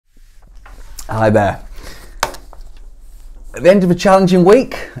Hi there. At the end of a challenging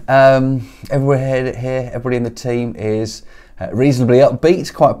week, everybody here, everybody in the team is reasonably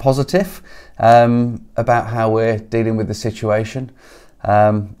upbeat, quite positive about how we're dealing with the situation.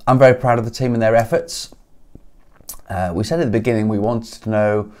 I'm very proud of the team and their efforts. We said at the beginning we wanted to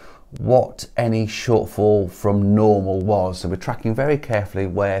know what any shortfall from normal was, so we're tracking very carefully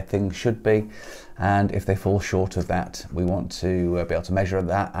where things should be, and if they fall short of that, we want to be able to measure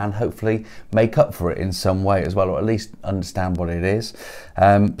that and hopefully make up for it in some way as well, or at least understand what it is.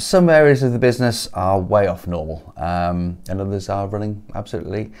 Some areas of the business are way off normal, and others are running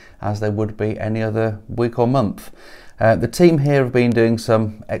absolutely as they would be any other week or month. The team here have been doing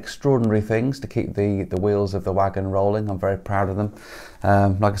some extraordinary things to keep the wheels of the wagon rolling. I'm very proud of them.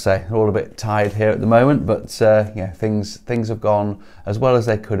 Like I say, they're all a bit tired here at the moment, but yeah, things have gone as well as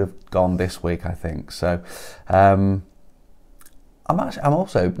they could have gone this week, I think. So I'm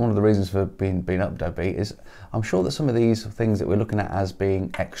also, one of the reasons for being upbeat is I'm sure that some of these things that we're looking at as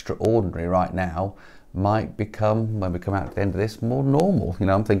being extraordinary right now might become, when we come out at the end of this, more normal. You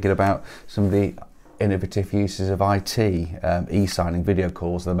know, I'm thinking about some of the innovative uses of IT, e-signing, video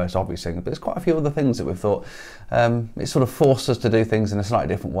calls are the most obvious thing, but there's quite a few other things that we've thought it sort of forced us to do things in a slightly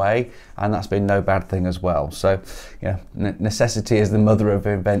different way, and that's been no bad thing as well. So, you know, necessity is the mother of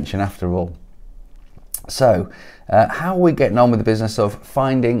invention after all. So, how are we getting on with the business of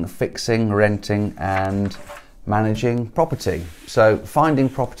finding, fixing, renting and managing property? So, finding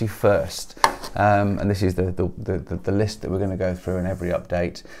property first, and this is the list that we're going to go through in every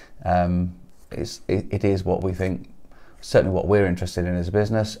update. It is what we think, certainly what we're interested in as a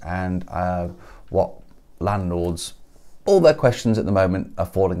business, and what landlords, all their questions at the moment are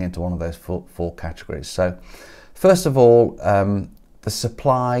falling into one of those four categories. So first of all, the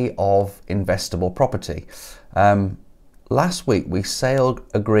supply of investable property. Last week we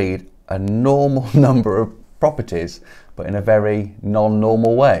agreed a normal number of properties, but in a very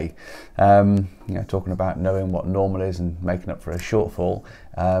non-normal way. You know, talking about knowing what normal is and making up for a shortfall.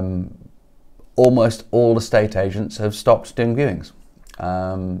 Almost all estate agents have stopped doing viewings,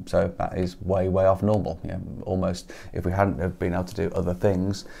 so that is way off normal. You know, almost, if we hadn't have been able to do other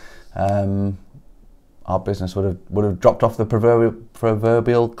things, our business would have dropped off the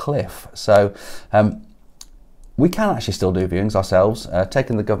proverbial cliff. So we can actually still do viewings ourselves,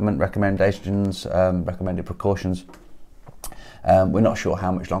 taking the government recommendations, recommended precautions. We're not sure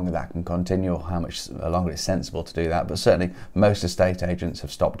how much longer that can continue or how much longer it's sensible to do that, but certainly most estate agents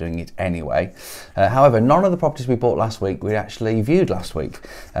have stopped doing it anyway. However, none of the properties we bought last week we actually viewed last week.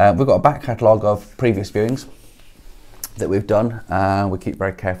 We've got a back catalogue of previous viewings that we've done. We keep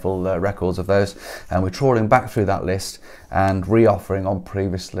very careful records of those, and we're trawling back through that list and re-offering on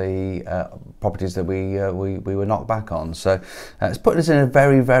previously properties that we were knocked back on. So it's put us in a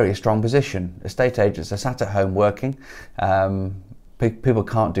very strong position. Estate agents are sat at home working. People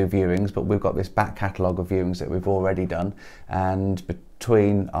can't do viewings, but we've got this back catalogue of viewings that we've already done, and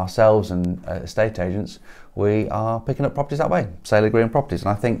between ourselves and estate agents, we are picking up properties that way, sale agreeing properties, and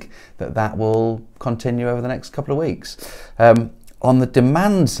I think that will continue over the next couple of weeks. On the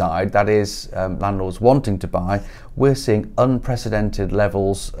demand side, that is landlords wanting to buy, we're seeing unprecedented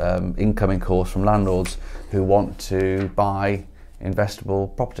levels, incoming calls from landlords who want to buy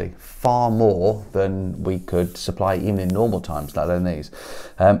investable property, far more than we could supply even in normal times, let alone these.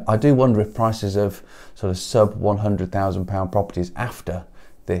 I do wonder if prices of sort of sub £100,000 properties after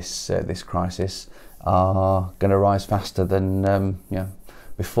this crisis are going to rise faster than you know,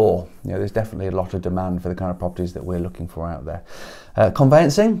 before. You know, there's definitely a lot of demand for the kind of properties that we're looking for out there.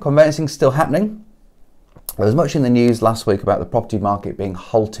 Conveyancing's still happening. There was much in the news last week about the property market being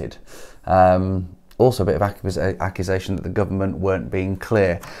halted. Also a bit of accusation that the government weren't being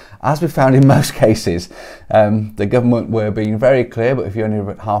clear. As we found in most cases, the government were being very clear, but if you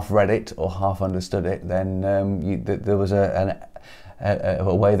only half read it or half understood it, then there was a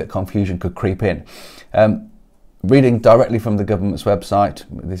way that confusion could creep in. Reading directly from the government's website,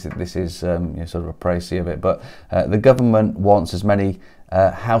 this is you know, sort of a précis of it, but the government wants as many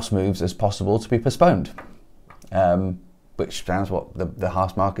house moves as possible to be postponed. Which sounds what the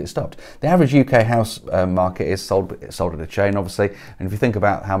house market stopped. The average UK house market is sold at a chain, obviously, and if you think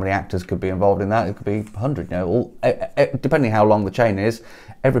about how many actors could be involved in that, it could be 100. You know, all, depending how long the chain is,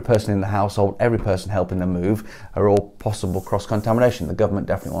 every person in the household, every person helping them move, are all possible cross-contamination. The government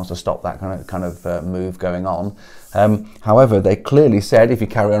definitely wants to stop that kind of move going on. However, they clearly said, if you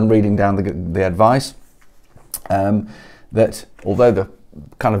carry on reading down the advice, that although the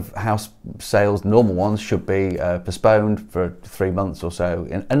kind of house sales, normal ones, should be postponed for 3 months or so,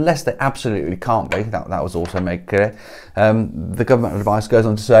 unless they absolutely can't be. That was also made clear. The government advice goes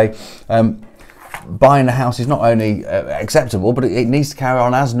on to say buying a house is not only acceptable, but it needs to carry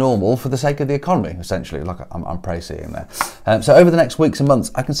on as normal for the sake of the economy, essentially, like I'm seeing there. So over the next weeks and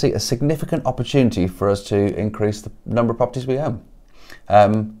months, I can see a significant opportunity for us to increase the number of properties we own.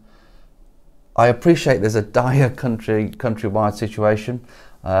 I appreciate there's a dire countrywide situation.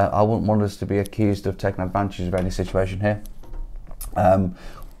 I wouldn't want us to be accused of taking advantage of any situation here.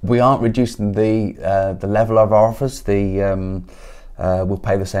 We aren't reducing the level of our offers. We'll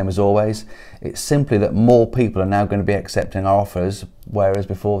pay the same as always. It's simply that more people are now going to be accepting our offers, whereas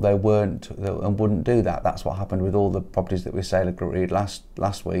before they weren't and wouldn't do that. That's what happened with all the properties that we sale agreed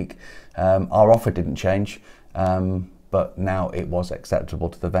last week. Our offer didn't change, but now it was acceptable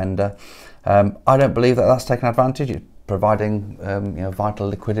to the vendor. I don't believe that that's taken advantage. It's providing vital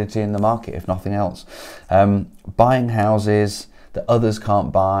liquidity in the market, if nothing else. Buying houses that others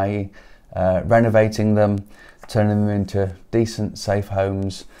can't buy, renovating them, turning them into decent, safe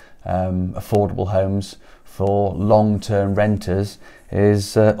homes, affordable homes for long-term renters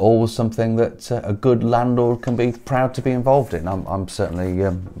is always something that a good landlord can be proud to be involved in. I'm certainly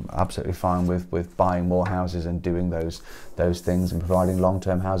absolutely fine with buying more houses and doing those things and providing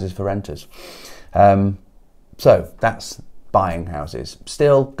long-term houses for renters. So that's buying houses.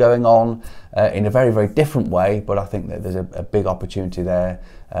 Still going on in a very, very different way, but I think that there's a big opportunity there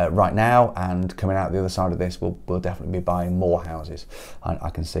right now, and coming out the other side of this, we'll definitely be buying more houses. I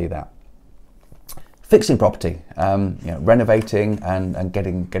can see that. Fixing property, renovating and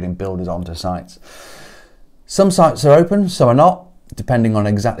getting builders onto sites. Some sites are open, some are not, depending on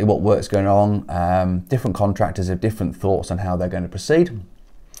exactly what work's going on. Different contractors have different thoughts on how they're going to proceed.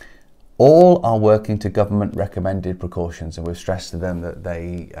 All are working to government recommended precautions, and we've stressed to them that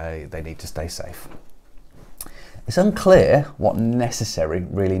they need to stay safe. It's unclear what necessary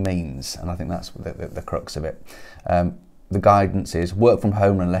really means, and I think that's the crux of it. The guidance is work from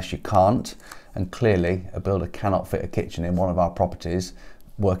home unless you can't, and clearly a builder cannot fit a kitchen in one of our properties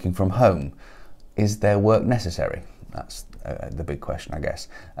working from home. Is their work necessary? That's the big question, I guess.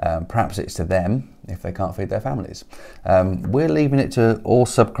 Perhaps it's to them if they can't feed their families. We're leaving it to all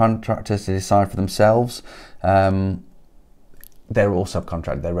subcontractors to decide for themselves. They're all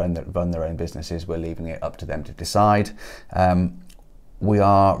subcontracted, they run their own businesses. We're leaving it up to them to decide. We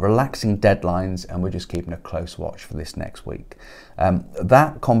are relaxing deadlines, and we're just keeping a close watch for this next week.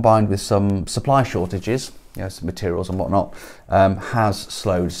 That, combined with some supply shortages, some materials and whatnot, has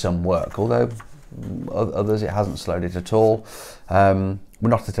slowed some work, although others it hasn't slowed it at all. We're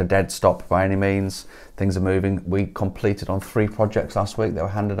not at a dead stop by any means. Things are moving. We completed on 3 projects last week that were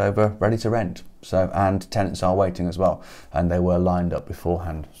handed over ready to rent. And tenants are waiting as well, and they were lined up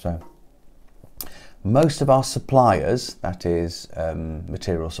beforehand. So most of our suppliers, that is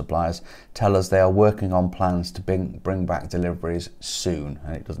material suppliers, tell us they are working on plans to bring back deliveries soon,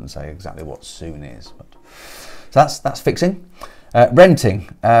 and it doesn't say exactly what soon is. So that's fixing. Renting.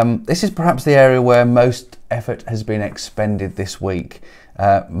 This is perhaps the area where most effort has been expended this week.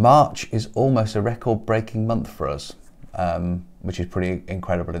 March is almost a record-breaking month for us, which is pretty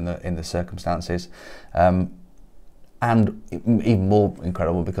incredible in the circumstances, and even more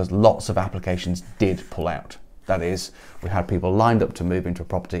incredible because lots of applications did pull out. That is, we had people lined up to move into a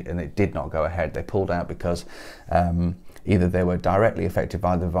property and it did not go ahead. They pulled out because either they were directly affected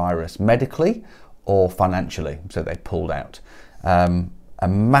by the virus medically or financially, so they pulled out. A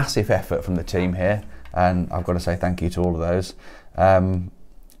massive effort from the team here, and I've got to say thank you to all of those.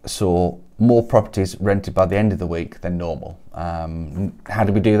 Saw more properties rented by the end of the week than normal. How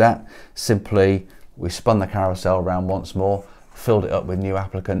did we do that? Simply, we spun the carousel around once more, filled it up with new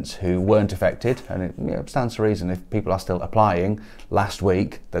applicants who weren't affected, and it stands to reason if people are still applying last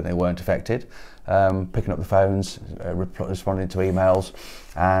week, then they weren't affected. Picking up the phones, responding to emails,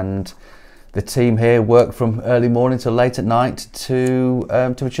 and the team here worked from early morning till late at night to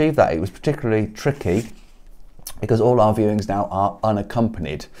achieve that. It was particularly tricky because all our viewings now are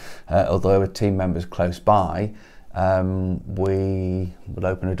unaccompanied. Although with team members close by, we would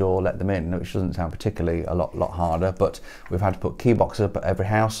open a door, let them in, which doesn't sound particularly a lot harder, but we've had to put key boxes up at every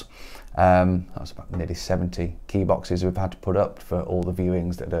house. That's about nearly 70 key boxes we've had to put up for all the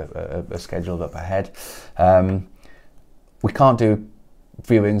viewings that are scheduled up ahead. We can't do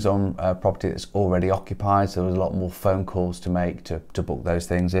viewings on property that's already occupied, so there was a lot more phone calls to make to book those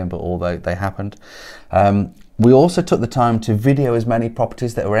things in, but although they happened. We also took the time to video as many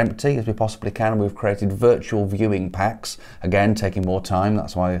properties that were empty as we possibly can. We've created virtual viewing packs, again taking more time.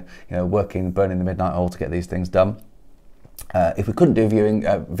 That's why burning the midnight oil to get these things done. If we couldn't do viewing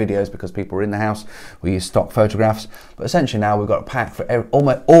videos because people were in the house, we used stock photographs. But essentially now we've got a pack for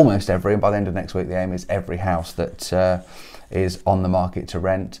almost every, and by the end of next week the aim is every house that is on the market to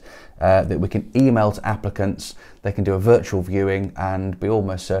rent, that we can email to applicants, they can do a virtual viewing and be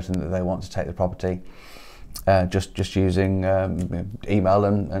almost certain that they want to take the property just using email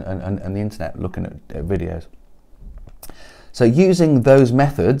and the internet, looking at videos. So using those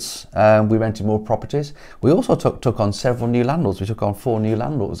methods, we rented more properties. We also took on several new landlords. We took on 4 new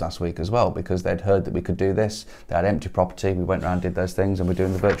landlords last week as well, because they'd heard that we could do this. They had empty property. We went around, did those things, and we're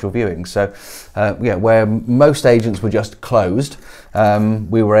doing the virtual viewing. So yeah, where most agents were just closed,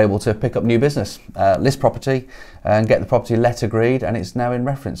 we were able to pick up new business, list property and get the property let agreed, and it's now in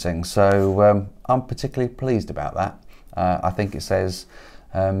referencing. So I'm particularly pleased about that. I think it says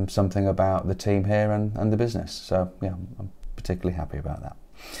something about the team here and the business. So yeah, I'm particularly happy about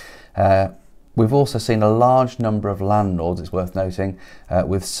that. We've also seen a large number of landlords, it's worth noting,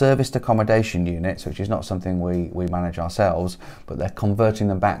 with serviced accommodation units, which is not something we manage ourselves, but they're converting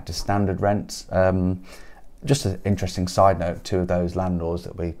them back to standard rents. Just an interesting side note, 2 of those landlords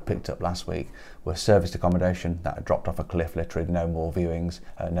that we picked up last week were serviced accommodation that had dropped off a cliff, literally no more viewings,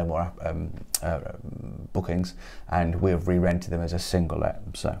 no more bookings, and we've re-rented them as a single let.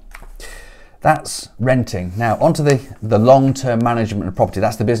 So that's renting. Now onto the long-term management of property.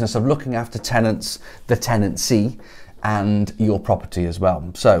 That's the business of looking after tenants, the tenancy, and your property as well.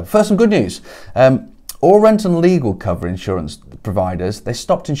 So first, some good news. All rent and legal cover insurance providers, they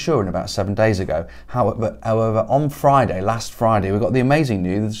stopped insuring about 7 days ago. However, on Friday, last Friday, we got the amazing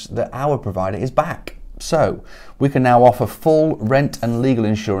news that our provider is back. So we can now offer full rent and legal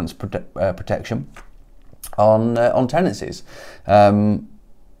insurance protection on tenancies.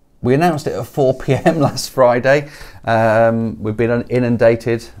 We announced it at 4 p.m. last Friday. We've been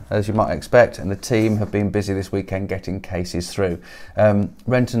inundated, as you might expect, and the team have been busy this weekend getting cases through.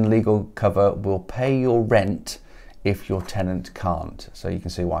 Rent and legal cover will pay your rent if your tenant can't. So you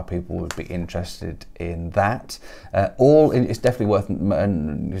can see why people would be interested in that. It's definitely worth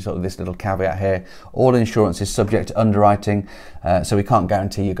sort of this little caveat here. All insurance is subject to underwriting, so we can't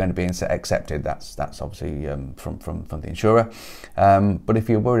guarantee you're going to be accepted. That's obviously from the insurer. But if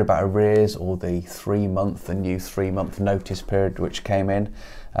you're worried about arrears or the new 3-month notice period which came in,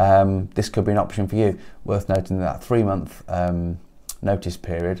 this could be an option for you. Worth noting that 3-month notice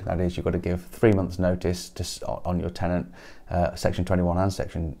period, that is, you've got to give 3 months notice on your tenant, section 21 and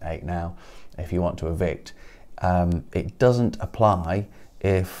section 8 now, if you want to evict. It doesn't apply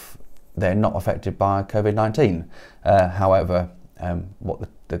if they're not affected by COVID-19. However, what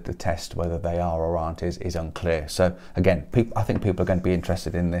the test, whether they are or aren't, is unclear. So again, I think people are going to be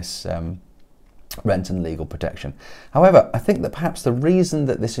interested in this rent and legal protection. However, I think that perhaps the reason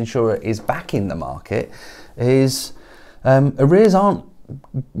that this insurer is back in the market is arrears aren't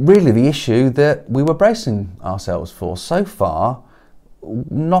really the issue that we were bracing ourselves for. So far,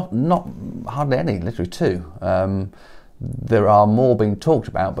 not hardly any, literally 2. There are more being talked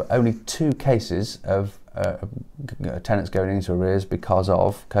about, but only 2 cases of tenants going into arrears because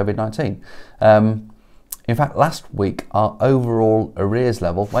of COVID-19. In fact, last week our overall arrears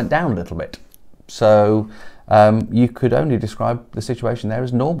level went down a little bit. So you could only describe the situation there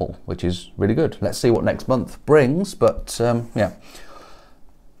as normal, which is really good. Let's see what next month brings, but yeah.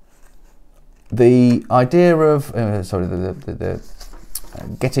 The idea of the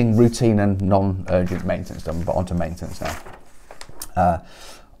getting routine and non-urgent maintenance done, but onto maintenance now.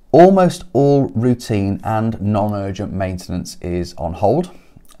 Almost all routine and non-urgent maintenance is on hold.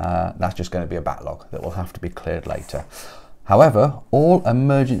 That's just going to be a backlog that will have to be cleared later. However, all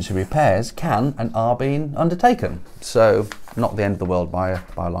emergency repairs can and are being undertaken, so not the end of the world by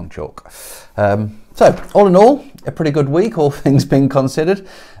a long chalk. So all in all, a pretty good week, all things being considered.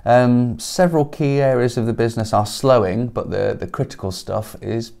 Several key areas of the business are slowing, but the critical stuff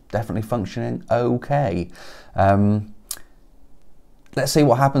is definitely functioning okay. Let's see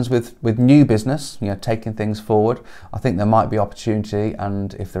what happens with new business, taking things forward. I think there might be opportunity,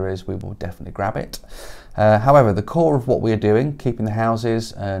 and if there is, we will definitely grab it. However, the core of what we're doing, keeping the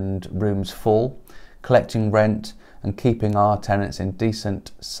houses and rooms full, collecting rent and keeping our tenants in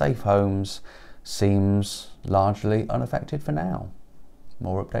decent, safe homes, seems largely unaffected for now.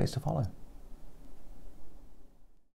 More updates to follow.